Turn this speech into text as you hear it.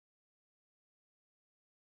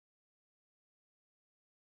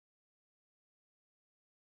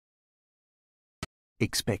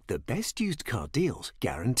Expect the best used car deals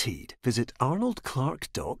guaranteed. Visit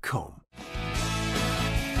arnoldclark.com.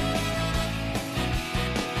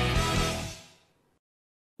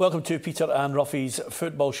 Welcome to Peter and Roughie's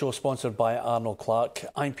football show, sponsored by Arnold Clark.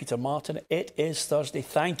 I'm Peter Martin. It is Thursday.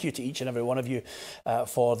 Thank you to each and every one of you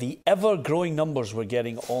for the ever-growing numbers we're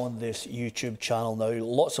getting on this YouTube channel now.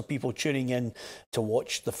 Lots of people tuning in to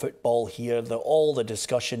watch the football here, all the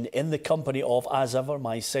discussion in the company of, as ever,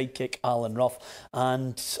 my sidekick, Alan Rough.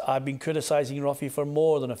 And I've been criticising Roughie for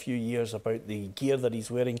more than a few years about the gear that he's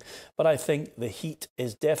wearing, but I think the heat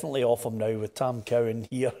is definitely off him now with Tam Cowan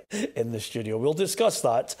here in the studio. We'll discuss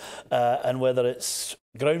that. And whether it's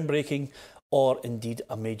groundbreaking or indeed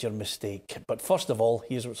a major mistake. But first of all,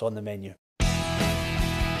 here's what's on the menu.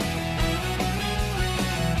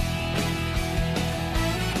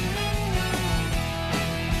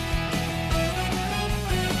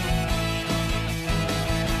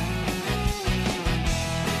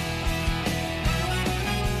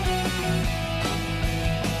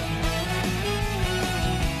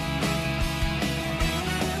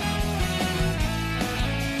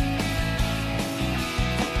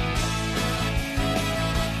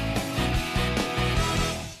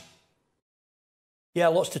 Yeah,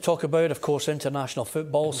 lots to talk about, of course, international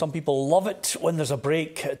football. Some people love it when there's a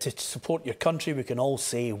break to support your country. We can all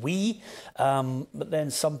say we. But then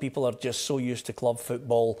some people are just so used to club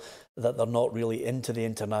football that they're not really into the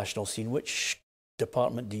international scene. Which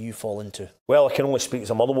department do you fall into? Well, I can only speak as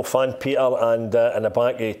a Motherwell fan, Peter, and in the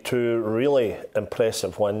back of two really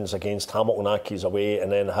impressive wins against Hamilton Accies away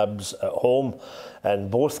and then Hibs at home. In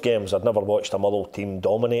both games, I'd never watched a Motherwell team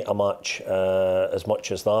dominate a match as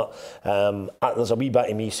much as that. There's a wee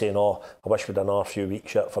bit of me saying, oh, I wish we'd done a few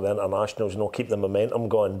weeks yet for the internationals, keep the momentum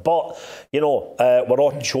going. But, we're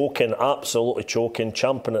all choking, absolutely choking,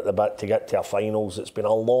 champing at the bit to get to our finals. It's been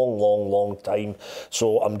a long, long, long time.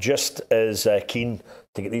 So I'm just as keen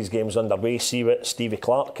to get these games underway, see what Stevie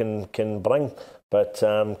Clarke can bring. But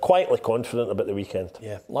quietly confident about the weekend.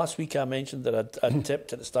 Yeah, last week I mentioned that I'd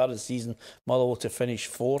tipped at the start of the season Motherwell to finish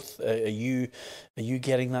fourth. Are you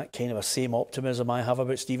getting that kind of a same optimism I have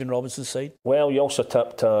about Stephen Robinson's side? Well, you also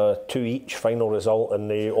tipped 2 each final result in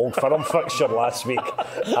the Old Firm fixture last week,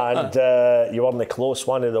 and you weren't close.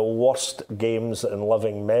 One of the worst games in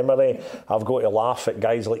living memory. I've got to laugh at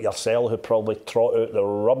guys like yourself who probably trot out the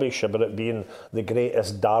rubbish about it being the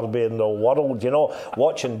greatest derby in the world.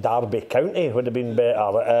 Watching Derby County would have been better.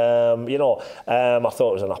 I thought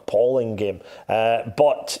it was an appalling game.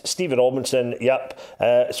 But Stevie Robinson,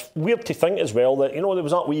 it's weird to think as well that, there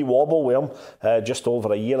was that wee wobble with him just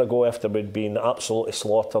over a year ago after we'd been absolutely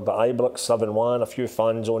slaughtered at Ibrox 7-1, a few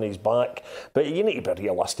fans on his back. But you need to be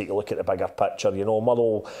realistic to look at the bigger picture.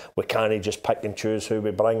 Motherwell, we can't just pick and choose who we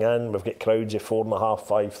bring in. We've got crowds of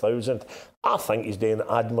 4,500, 5,000. I think he's doing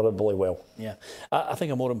admirably well. Yeah, I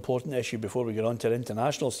think a more important issue before we get on to the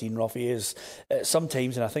international scene, Roughie, is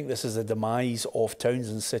sometimes, and I think this is the demise of towns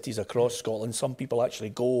and cities across Scotland, some people actually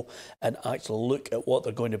go and actually look at what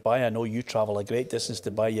they're going to buy. I know you travel a great distance to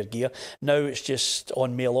buy your gear. Now it's just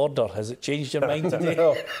on mail order. Has it changed your mind today?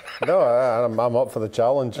 No, I'm up for the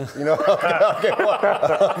challenge. I'll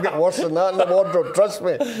get worse than that in the wardrobe, trust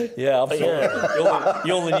me. Yeah, absolutely.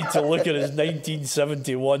 You only need to look at his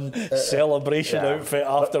 1971 celebration outfit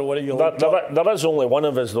after winning your there is only one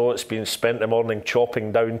of us, though, it's been spent the morning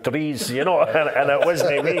chopping down trees, and it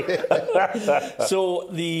wasn't me. So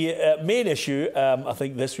the main issue, I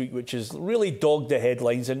think, this week, which has really dogged the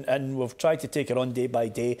headlines, and we've tried to take it on day by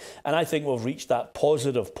day, and I think we've reached that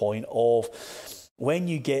positive point of when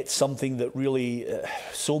you get something that really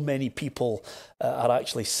so many people are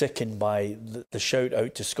actually sickened by, the shout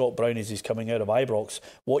out to Scott Brown as he's coming out of Ibrox,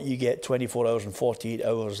 what you get 24 hours and 48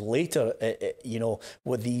 hours later,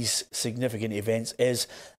 with these significant events is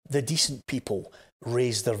the decent people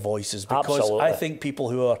raise their voices. Because absolutely. I think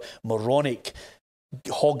people who are moronic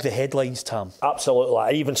hog the headlines, Tam. Absolutely.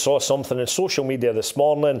 I even saw something in social media this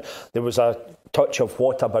morning. There was a touch of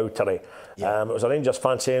whataboutery. Yeah. It was a Rangers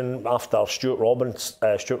fan saying after Stuart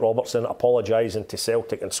Robertson apologising to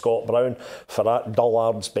Celtic and Scott Brown for that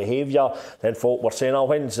dullard's behaviour, then folk were saying,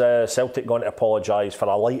 when's Celtic going to apologise for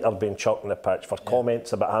a lighter being chucked on the pitch, for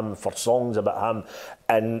comments about him, for songs about him?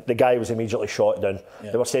 And the guy was immediately shot down.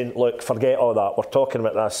 Yeah. They were saying, look, forget all that. We're talking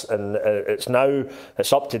about this and it's now,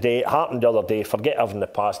 it's up to date. It happened the other day. Forget everything in the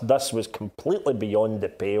past. This was completely beyond the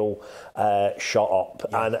pale. Shut up.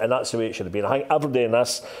 Yeah. And that's the way it should have been. I think everybody in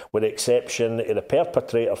this, with the exception of the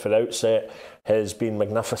perpetrator for the outset, has been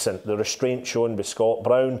magnificent. The restraint shown by Scott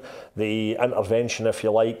Brown, the intervention, if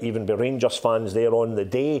you like, even by Rangers fans there on the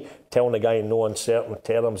day, telling the guy in no uncertain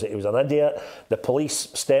terms that he was an idiot. The police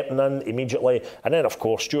stepping in immediately. And then, of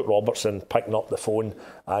course, Stuart Robertson picking up the phone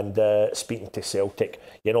and speaking to Celtic.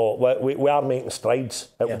 You know, we are making strides,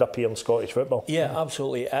 it would appear, in Scottish football. Yeah,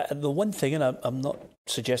 absolutely. The one thing, and I'm not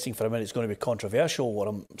suggesting for a minute it's going to be controversial, what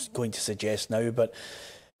I'm going to suggest now, but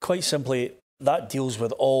quite simply, that deals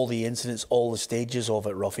with all the incidents, all the stages of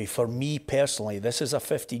it, Roughie. For me personally, this is a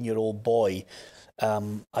 15-year-old boy.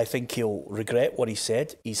 I think he'll regret what he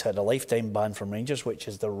said. He's had a lifetime ban from Rangers, which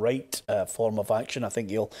is the right form of action. I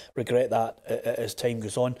think he'll regret that as time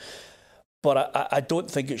goes on. But I don't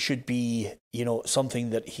think it should be, you know,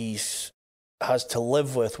 something that has to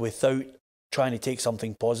live with without trying to take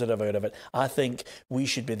something positive out of it. I think we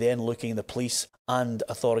should be then looking at the police and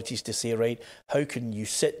authorities to say, right, how can you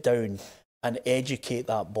sit down and educate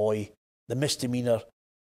that boy, the misdemeanour,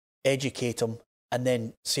 educate him, and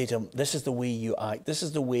then say to him, this is the way you act, this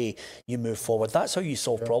is the way you move forward. That's how you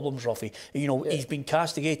solve problems, Roughie. You know, he's been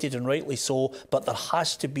castigated, and rightly so, but there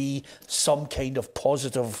has to be some kind of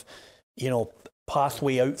positive, you know,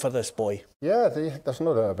 pathway out for this boy. Yeah, there's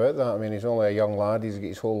no doubt about that. I mean, he's only a young lad. He's got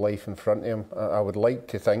his whole life in front of him. I would like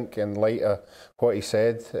to think, in light of what he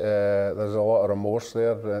said, there's a lot of remorse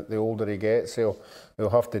there. The older he gets, he'll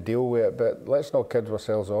have to deal with it. But let's not kid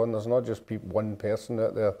ourselves on. There's not just one person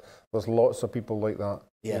out there. There's lots of people like that.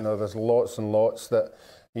 Yeah. You know, there's lots and lots that,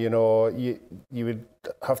 you know, you would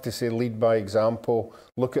have to say lead by example,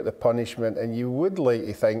 look at the punishment, and you would like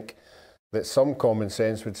to think that some common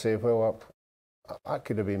sense would say, well, that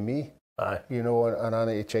could have been me. Aye. You know, and I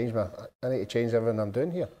need to change everything I'm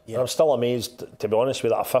doing here. Yeah. I'm still amazed, to be honest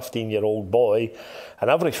with you, that a 15-year-old boy, and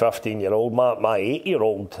every 15-year-old, my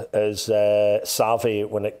 8-year-old is savvy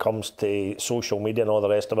when it comes to social media and all the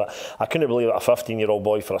rest of it. I couldn't believe that a 15-year-old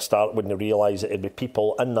boy, for a start, wouldn't realise that there'd be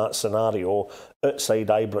people in that scenario outside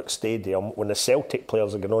Ibrox Stadium when the Celtic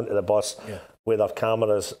players are going onto the bus. Yeah. With their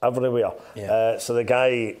cameras everywhere. Yeah. So the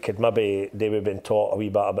guy could maybe, they would have been taught a wee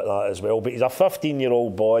bit about that as well. But he's a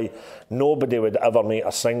 15-year-old boy. Nobody would ever make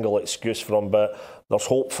a single excuse for him, but there's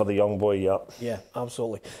hope for the young boy yet. Yeah,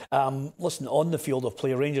 absolutely. Listen, on the field of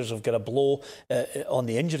play, Rangers have got a blow on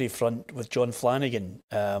the injury front with John Flanagan.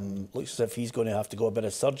 Looks as if he's going to have to go a bit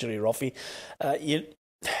of surgery, Roughie.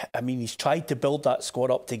 I mean, he's tried to build that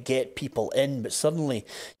squad up to get people in, but suddenly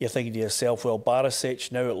you're thinking to yourself, well,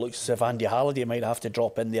 Barisic, now it looks as if Andy Halliday might have to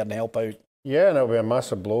drop in there and help out. Yeah, and it'll be a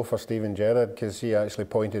massive blow for Steven Gerrard, because he actually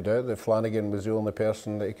pointed out that Flanagan was the only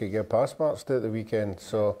person that he could give pass marks to at the weekend.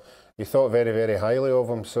 So he thought very, very highly of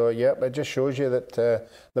him. So, yeah, it just shows you that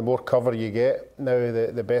the more cover you get now,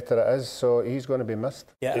 the better it is. So he's going to be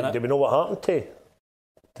missed. Yeah, do we know what happened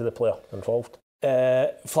to the player involved?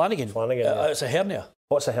 Flanagan. Yeah. It's a hernia.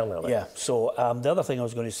 What's a hernia? Yeah, so the other thing I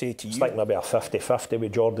was going to say to you... It's like maybe a 50-50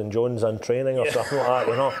 with Jordan Jones in training or something like that,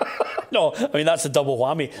 you know. No, I mean, that's a double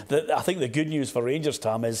whammy. I think the good news for Rangers,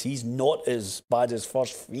 Tam, is he's not as bad as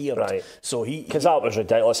first feared. Right. So because that was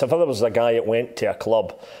ridiculous. If there was a guy that went to a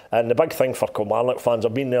club, and the big thing for Kilmarnock fans,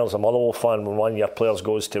 I've been there as a Motherwell fan when one of your players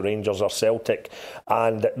goes to Rangers or Celtic,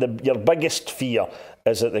 and your biggest fear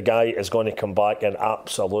is that the guy is going to come back and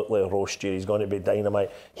absolutely roast you. He's going to be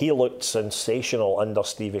dynamite. He looked sensational under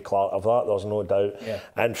Stevie Clarke, of that there's no doubt. Yeah.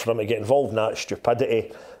 And for him to get involved in that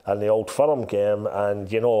stupidity in the Old Firm game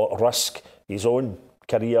and, you know, risk his own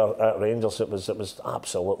career at Rangers, it was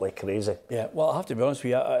absolutely crazy. Yeah, well, I have to be honest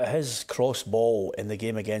with you, his cross ball in the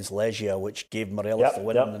game against Legia, which gave Morelos the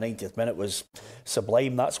win in the 90th minute, was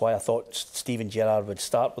sublime. That's why I thought Steven Gerrard would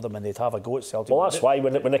start with him and they'd have a go at Celtic. Well, that's why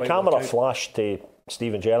when the camera flashed to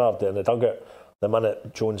Steven Gerrard in the dugout the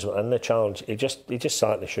minute Jones went in the challenge, he just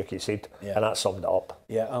sat and shook his head, and that summed it up.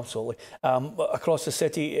 Yeah, absolutely. Across the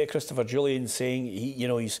city, Christopher Julian saying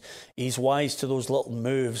he's wise to those little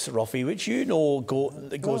moves, Roughie, which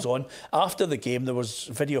goes on. After the game, there was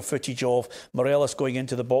video footage of Morelos going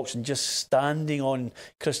into the box and just standing on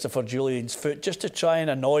Christopher Julian's foot just to try and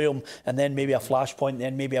annoy him, and then maybe a flashpoint,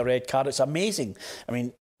 then maybe a red card. It's amazing. I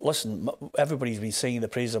mean, listen, everybody's been singing the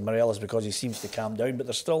praise of Morelos because he seems to calm down, but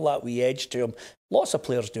there's still that wee edge to him. Lots of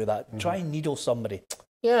players do that. Try and needle somebody.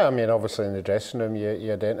 Yeah, I mean, obviously in the dressing room,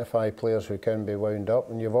 you identify players who can be wound up,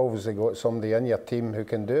 and you've obviously got somebody in your team who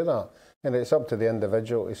can do that. And it's up to the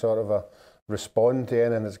individual to sort of respond to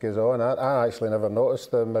anything that goes on. I actually never noticed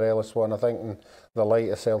the Morelos one. I think in the light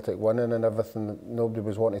of Celtic winning and everything, nobody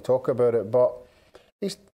was wanting to talk about it, but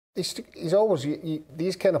he's always,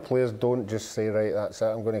 these kind of players don't just say, right, that's it,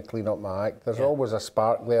 I'm going to clean up my act. There's always a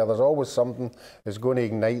spark there. There's always something that's going to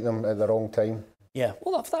ignite them at the wrong time. Yeah,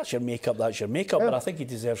 well, if that's your makeup, that's your makeup. But I think he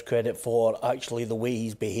deserves credit for actually the way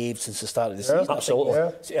he's behaved since the start of the season.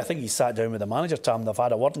 Absolutely. I think he sat down with the manager, Tam, they've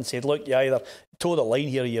had a word and said, look, you either toe the line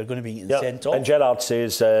here or you're going to be sent off. And Gerrard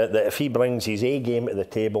says that if he brings his A game to the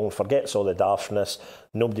table and forgets all the daftness,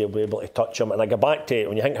 nobody will be able to touch him. And I go back to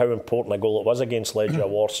when you think how important a goal it was against Legia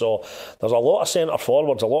Warsaw, there's a lot of centre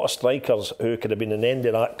forwards, a lot of strikers who could have been an end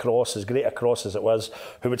of that cross, as great a cross as it was,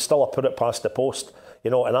 who would still have put it past the post. You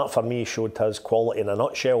know, and that for me showed his quality in a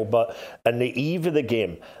nutshell. But in the eve of the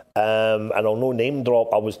game, and I'll no name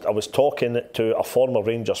drop, I was talking to a former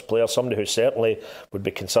Rangers player, somebody who certainly would be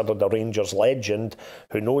considered a Rangers legend,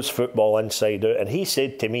 who knows football inside out, and he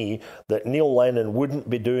said to me that Neil Lennon wouldn't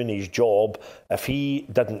be doing his job if he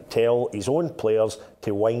didn't tell his own players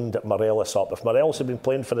to wind Morelos up. If Morelos had been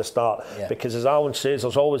playing for the start, because as Alan says,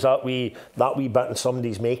 there's always that wee bit in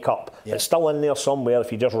somebody's makeup. It's still in there somewhere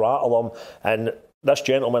if you just rattle them. And this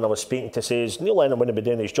gentleman I was speaking to says Neil Lennon wouldn't be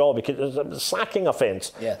doing his job because it's a sacking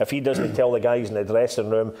offence if he doesn't tell the guys in the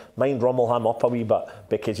dressing room, mind rummel him up a wee bit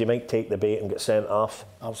because you might take the bait and get sent off.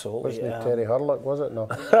 Absolutely. Wasn't it Terry Hurlock, was it? No.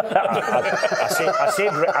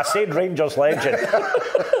 I said Rangers legend.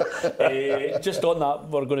 Just on that,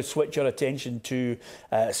 we're going to switch our attention to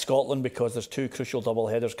Scotland because there's two crucial double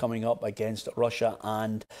headers coming up against Russia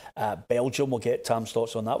and Belgium. We'll get Tam's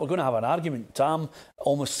thoughts on that. We're going to have an argument. Tam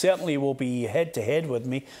almost certainly will be head-to-head with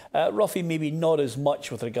me. Roughie, maybe not as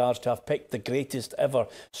much with regards to I've picked the greatest ever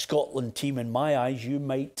Scotland team in my eyes. You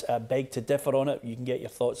might beg to differ on it. You can get your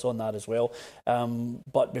thoughts on that as well.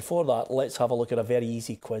 But before that, let's have a look at a very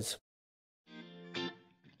easy quiz.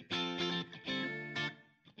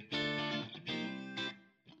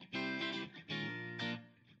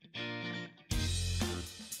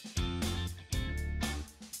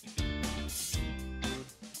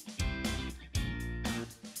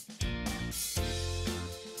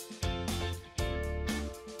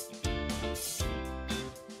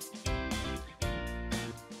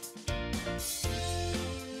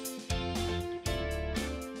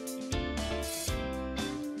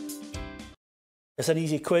 It's an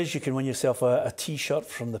easy quiz. You can win yourself a T-shirt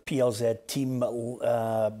from the PLZ team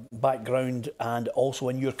background and also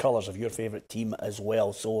in your colours of your favourite team as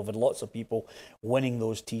well. So we've had lots of people winning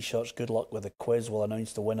those T-shirts. Good luck with the quiz. We'll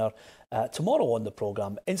announce the winner tomorrow on the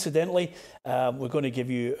programme. Incidentally, we're going to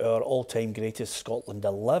give you our all-time greatest Scotland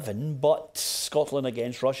 11, but Scotland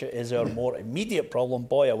against Russia is our more immediate problem.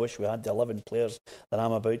 Boy, I wish we had the 11 players that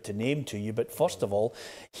I'm about to name to you. But first of all,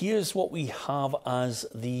 here's what we have as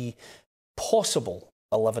the possible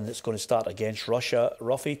 11 that's going to start against Russia.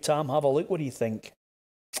 Roughie, Tam, have a look. What do you think?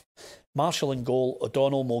 Marshall in goal,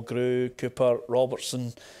 O'Donnell, Mulgrew, Cooper,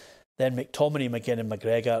 Robertson, then McTominay, McGinn and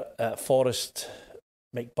McGregor, Forrest,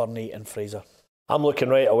 McBurnie and Fraser. I'm looking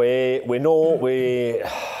right away. We know we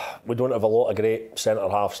don't have a lot of great centre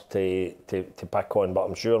halves to pick on, but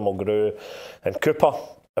I'm sure Mulgrew and Cooper,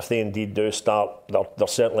 if they indeed do start, they're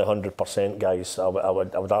certainly 100% guys. I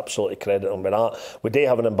would absolutely credit them with that. We do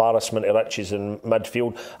have an embarrassment of riches in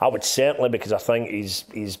midfield. I would certainly, because I think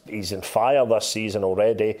he's in fire this season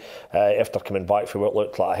already after coming back from what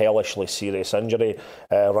looked like a hellishly serious injury.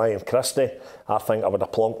 Ryan Christie, I think I would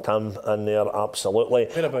have plonked him in there absolutely.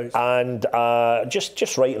 Whereabouts? And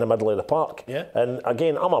just right in the middle of the park. Yeah. And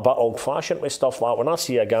again, I'm a bit old-fashioned with stuff like when I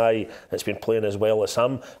see a guy that's been playing as well as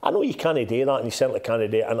him, I know you can't do that, and you certainly can't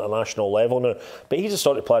do it at international level now, but he's the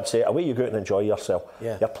sort of player to say, away you go out and enjoy yourself.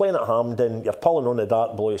 Yeah. You're playing at Hampden, you're pulling on the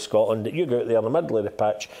dark blue of Scotland, you go out there in the middle of the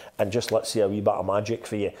pitch and just let's see a wee bit of magic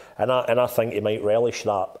for you. And I think he might relish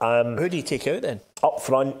that. Who do you take out then? Up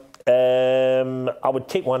front, I would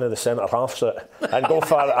take one of the centre halves out and go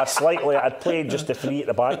for a slightly, I'd play just the three at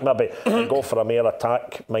the back maybe and go for a more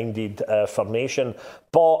attack minded formation.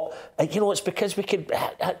 But it's because we could,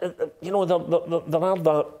 there are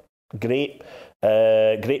that great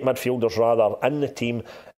midfielders rather in the team.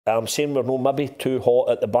 I'm saying we're not maybe too hot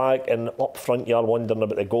at the back, and up front you're wondering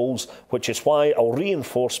about the goals, which is why I'll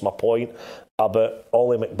reinforce my point about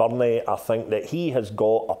Ollie McBurnie. I think that he has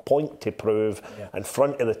got a point to prove in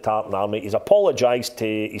front of the Tartan Army. He's apologised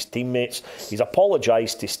to his teammates, he's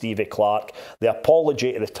apologised to Stevie Clarke. The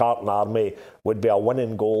apology to the Tartan Army would be a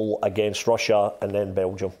winning goal against Russia and then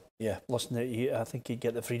Belgium. Yeah, listen, I think he'd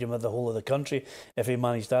get the freedom of the whole of the country if he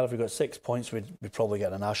managed that. If we got 6 points, we'd probably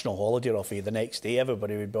get a national holiday off the next day.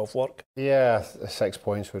 Everybody would be off work. Yeah, 6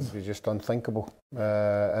 points would be just unthinkable.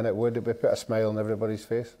 And it would put a smile on everybody's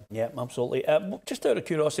face. Yeah, absolutely. Just out of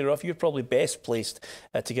curiosity, Ruff, you're probably best placed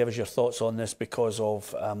to give us your thoughts on this because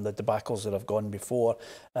of the debacles that have gone before.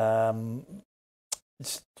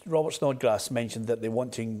 Robert Snodgrass mentioned that they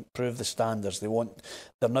want to improve the standards.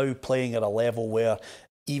 They're now playing at a level where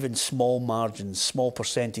even small margins, small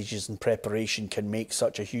percentages in preparation can make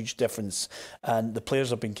such a huge difference. And the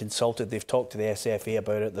players have been consulted. They've talked to the SFA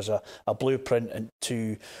about it. There's a blueprint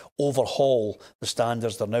to overhaul the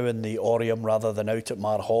standards. They're now in the Oriam rather than out at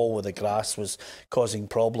Mar Hall, where the grass was causing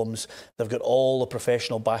problems. They've got all the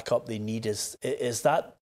professional backup they need.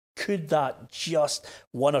 Could that just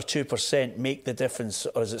 1 or 2% make the difference,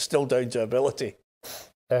 or is it still down to ability?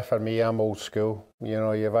 For me, I'm old school. You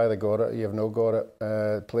know, you've either got it or you've not got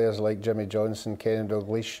it. Players like Jimmy Johnson, Kenny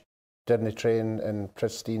Dalglish didn't train in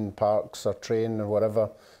pristine parks or train or whatever,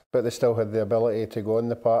 but they still had the ability to go in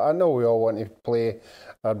the park. I know we all want to play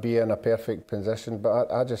or be in a perfect position,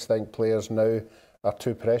 but I just think players now are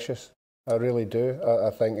too precious. I really do.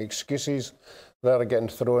 I think excuses that are getting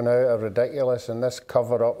thrown out are ridiculous, and this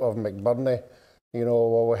cover-up of McBurnie, you know,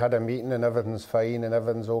 well, we had a meeting and everything's fine and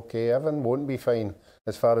everything's okay. Everything won't be fine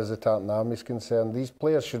as far as the Tartan Army is concerned. These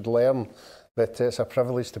players should learn that it's a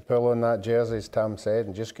privilege to pull on that jersey, as Tam said,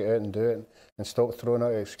 and just get out and do it and stop throwing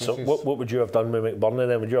out excuses. So what would you have done with McBurnie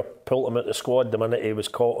then? Would you have pulled him out the squad the minute he was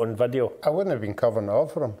caught on video? I wouldn't have been covering it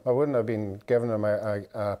up for him. I wouldn't have been giving him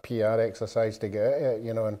a PR exercise to get out of it,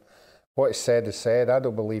 you know. And what is said is said. I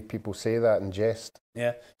don't believe people say that in jest.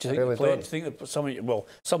 Yeah. Do you think that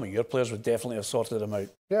some of your players would definitely have sorted him out?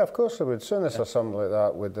 Yeah, of course they would. As soon as there's something like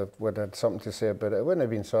that, would have something to say about it. It wouldn't have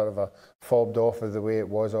been sort of a fobbed off of the way it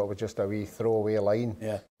was, or it was just a wee throwaway line.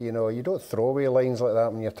 Yeah. You know, you don't throw away lines like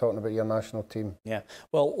that when you're talking about your national team. Yeah.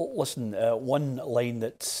 Well, listen, one line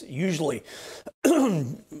that's usually,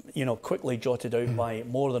 quickly jotted out by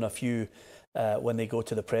more than a few when they go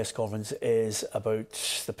to the press conference is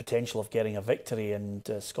about the potential of getting a victory. And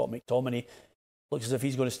Scott McTominay looks as if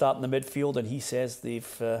he's going to start in the midfield, and he says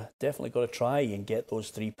they've definitely got to try and get those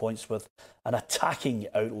 3 points with an attacking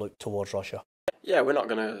outlook towards Russia. Yeah, we're not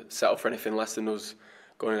going to settle for anything less than us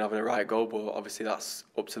going and having a right goal, but obviously that's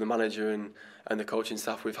up to the manager and the coaching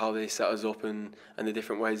staff with how they set us up and the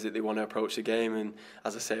different ways that they want to approach the game. And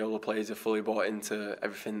as I say, all the players are fully bought into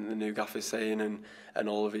everything the new gaffer's saying, and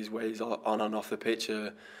all of his ways on and off the pitch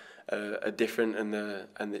are different,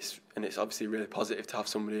 and it's obviously really positive to have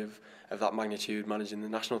somebody of that magnitude managing the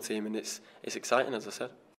national team, and it's exciting, as I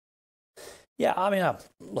said. Yeah, I mean,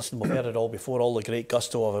 listen, we've heard it all before, all the great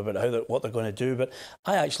gusto of about what they're going to do, but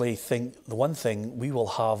I actually think the one thing, we will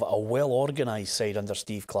have a well-organised side under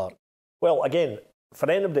Steve Clarke. Well, again,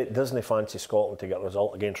 for anybody that doesn't fancy Scotland to get a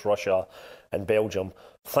result against Russia and Belgium,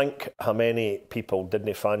 think how many people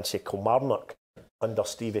didn't fancy Kilmarnock under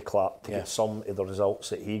Stevie Clarke to get some of the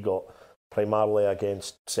results that he got, primarily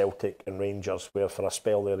against Celtic and Rangers, where for a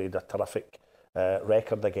spell there he had a terrific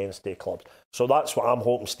record against their clubs. So that's what I'm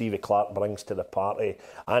hoping Stevie Clarke brings to the party.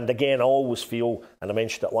 And again, I always feel, and I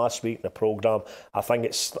mentioned it last week in the programme, I think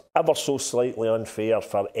it's ever so slightly unfair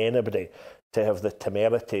for anybody to have the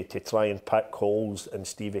temerity to try and pick holes in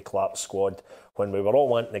Stevie Clarke's squad when we were all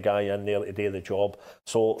wanting the guy in there to do the job.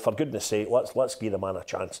 So for goodness sake, let's give the man a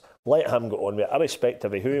chance. Let him go on with it,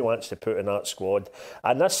 irrespective of who he wants to put in that squad.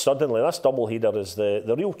 And this double header is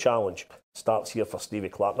the real challenge. Starts here for Stevie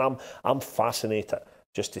Clarke. And I'm fascinated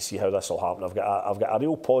just to see how this will happen. I've got a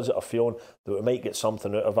real positive feeling that we might get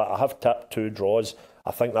something out of it. I have tipped 2 draws.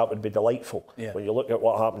 I think that would be delightful. Yeah. When you look at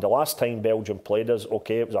what happened the last time Belgium played us,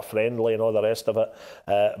 okay, it was a friendly and all the rest of it,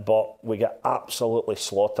 but we got absolutely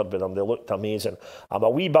slaughtered with them. They looked amazing. I'm a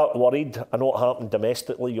wee bit worried. I know it happened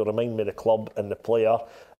domestically. You remind me of the club and the player.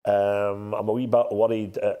 I'm a wee bit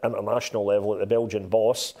worried at international level that the Belgian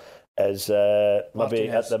boss is maybe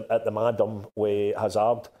at the Madam with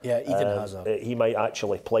Hazard. Yeah, Eden Hazard. He might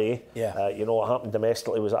actually play. Yeah. You know what happened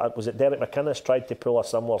domestically? Was it Derek McInnes tried to pull a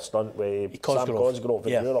similar stunt with Sam Cosgrove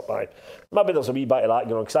in Europe? Right. Maybe there's a wee bit of that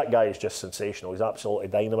going on, because that guy is just sensational. He's absolutely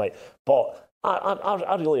dynamite. But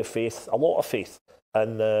I really have faith, a lot of faith,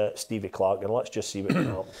 in Stevie Clarke, and let's just see what can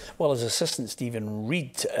happen. Well, his assistant Stephen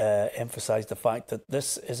Reid emphasised the fact that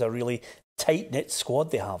this is a really tight-knit squad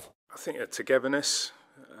they have. I think a togetherness.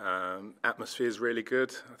 Atmosphere is really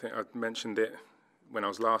good. I think I mentioned it when I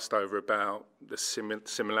was last over about the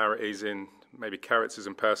similarities in maybe characters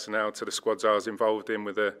and personnel to the squads I was involved in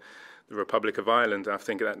with the Republic of Ireland. I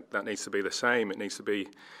think that needs to be the same. It needs to be,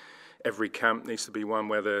 every camp needs to be one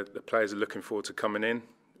where the players are looking forward to coming in,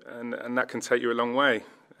 and that can take you a long way.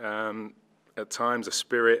 At times, the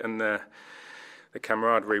spirit and the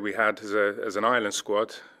camaraderie we had as an Ireland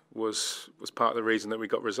squad was part of the reason that we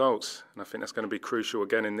got results, and I think that's going to be crucial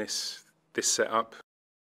again in this setup.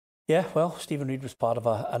 Yeah, well, Stephen Reid was part of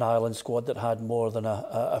an Ireland squad that had more than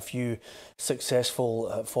a few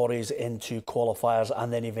successful forays into qualifiers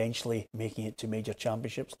and then eventually making it to major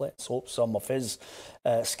championships. Let's hope some of his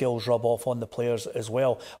skills rub off on the players as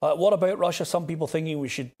well. What about Russia? Some people thinking we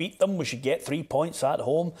should beat them, we should get 3 points at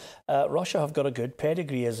home. Russia have got a good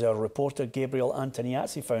pedigree, as our reporter Gabriel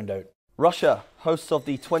Antoniazzi found out. Russia, hosts of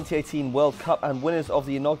the 2018 World Cup and winners of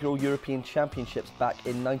the inaugural European Championships back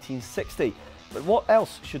in 1960. But what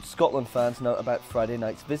else should Scotland fans know about Friday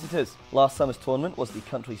night's visitors? Last summer's tournament was the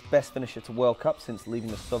country's best finisher to World Cup since leaving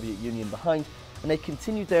the Soviet Union behind, and they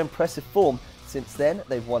continued their impressive form. Since then,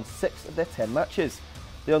 they've won 6 of their 10 matches.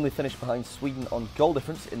 They only finished behind Sweden on goal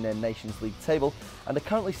difference in their Nations League table and are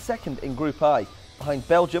currently second in Group I, behind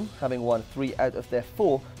Belgium, having won 3 out of their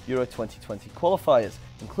 4 Euro 2020 qualifiers,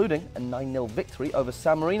 including a 9-0 victory over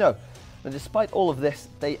San Marino. Now, despite all of this,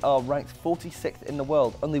 they are ranked 46th in the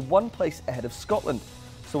world, only 1 place ahead of Scotland.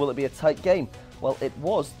 So will it be a tight game? Well, it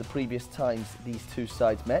was the previous times these two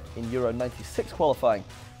sides met in Euro 96 qualifying.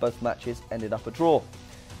 Both matches ended up a draw.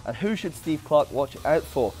 And who should Steve Clarke watch out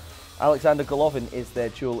for? Alexander Golovin is their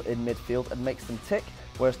jewel in midfield and makes them tick,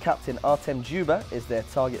 whereas captain Artem Dzyuba is their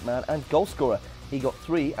target man and goalscorer. He got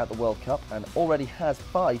 3 at the World Cup and already has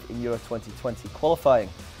 5 in Euro 2020 qualifying.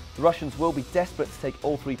 The Russians will be desperate to take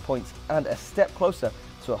all 3 points and a step closer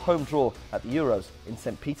to a home draw at the Euros in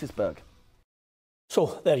St. Petersburg.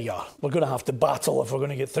 So there you are. We're going to have to battle if we're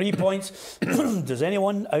going to get 3 points. Does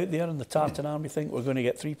anyone out there in the Tartan Army think we're going to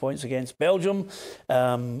get 3 points against Belgium?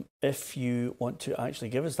 If you want to actually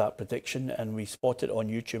give us that prediction and we spot it on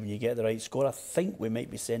YouTube and you get the right score, I think we might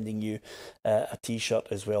be sending you a T-shirt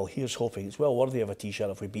as well. Here's hoping. It's well worthy of a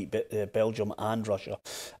T-shirt if we beat Belgium and Russia.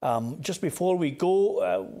 Just before we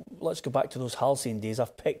go, let's go back to those halcyon days.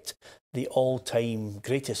 I've picked the all-time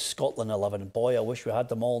greatest Scotland 11. Boy, I wish we had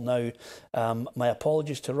them all now. My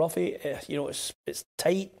apologies to Roughie. It's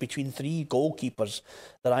tight between 3 goalkeepers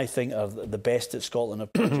that I think are the best that Scotland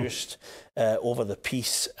have produced over the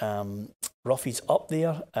piece. Roughie's up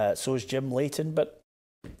there, so is Jim Leighton, but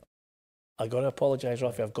I got to apologise,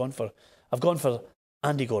 Roughie. I've gone for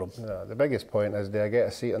Andy Gorham. No, the biggest point is, do I get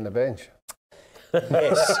a seat on the bench?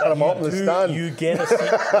 Yes, I'm up in the stand. You get a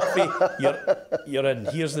seat, Roughie. You're in.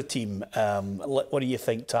 Here's the team. What do you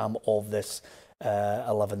think, Tam, of this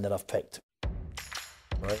 11 that I've picked?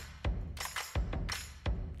 Right.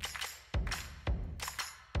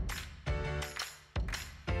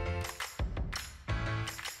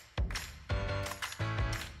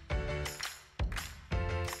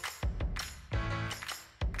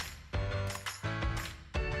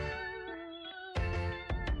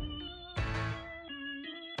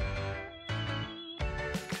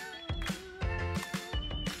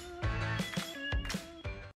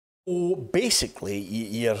 So basically,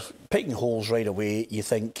 you're picking holes right away. You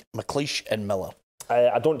think McLeish and Miller.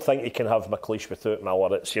 I don't think you can have McLeish without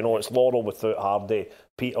Miller. It's Laurel without Hardy,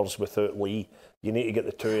 Peters without Lee. You need to get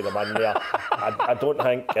the 2 of them in there. I don't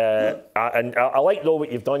think... I like, though,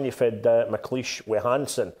 what you've done. You fed McLeish with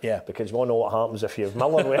Hansen. Yeah. Because we all know what happens if you have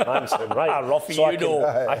Miller with Hansen, right? Roughie, so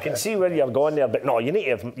I can see where you're going there, but no, you need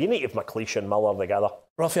to have McLeish and Miller together.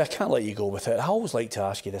 Roughie, I can't let you go with it. I always like to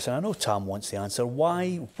ask you this, and I know Tam wants the answer.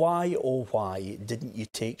 Why didn't you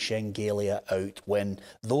take Schengelia out when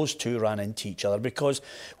those 2 ran into each other? Because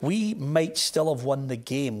we might still have won the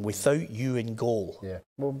game without you in goal. Yeah.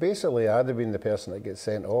 Well, basically, I'd have been the person that gets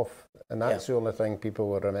sent off, and that's the only thing people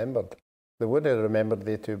would have remembered. They would have remembered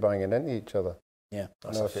they 2 banging into each other. Yeah,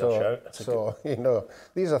 that's a fair shout. So,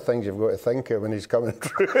 these are things you've got to think of when he's coming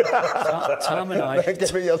through. Tam and I...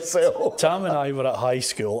 Give it yourself. Tam and I were at high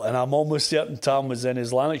school, and I'm almost certain Tam was in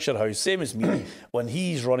his Lanarkshire house, same as me. When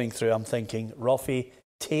he's running through, I'm thinking, Roughie,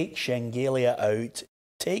 take Schengelia out,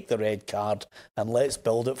 take the red card, and let's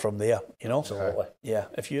build it from there, Absolutely. Yeah,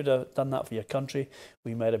 if you'd have done that for your country,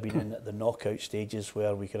 we might have been in the knockout stages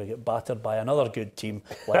where we could have got battered by another good team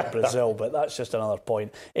like Brazil, but that's just another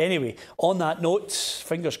point. Anyway, on that note,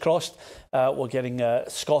 fingers crossed, we're getting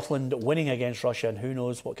Scotland winning against Russia, and who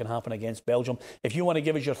knows what can happen against Belgium. If you want to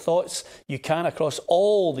give us your thoughts, you can across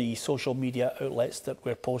all the social media outlets that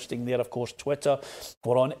we're posting there. Of course, Twitter.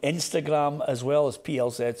 We're on Instagram as well as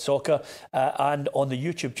PLZ Soccer, and on the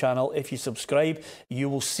YouTube channel. If you subscribe, you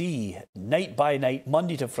will see night by night,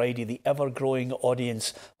 Monday to Friday, the ever-growing audience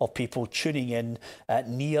of people tuning in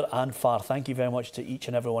near and far. Thank you very much to each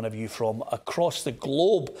and every one of you from across the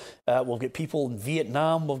globe. We'll get people in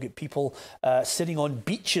Vietnam, we'll get people sitting on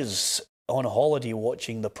beaches on holiday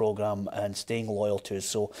watching the programme and staying loyal to us.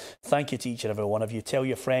 So thank you to each and every one of you. Tell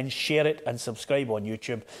your friends, share it and subscribe on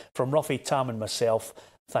YouTube. From Roughie, Tam and myself,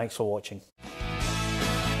 thanks for watching.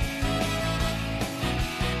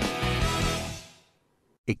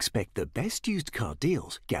 Expect the best used car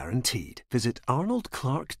deals guaranteed. Visit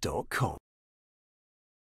arnoldclark.com.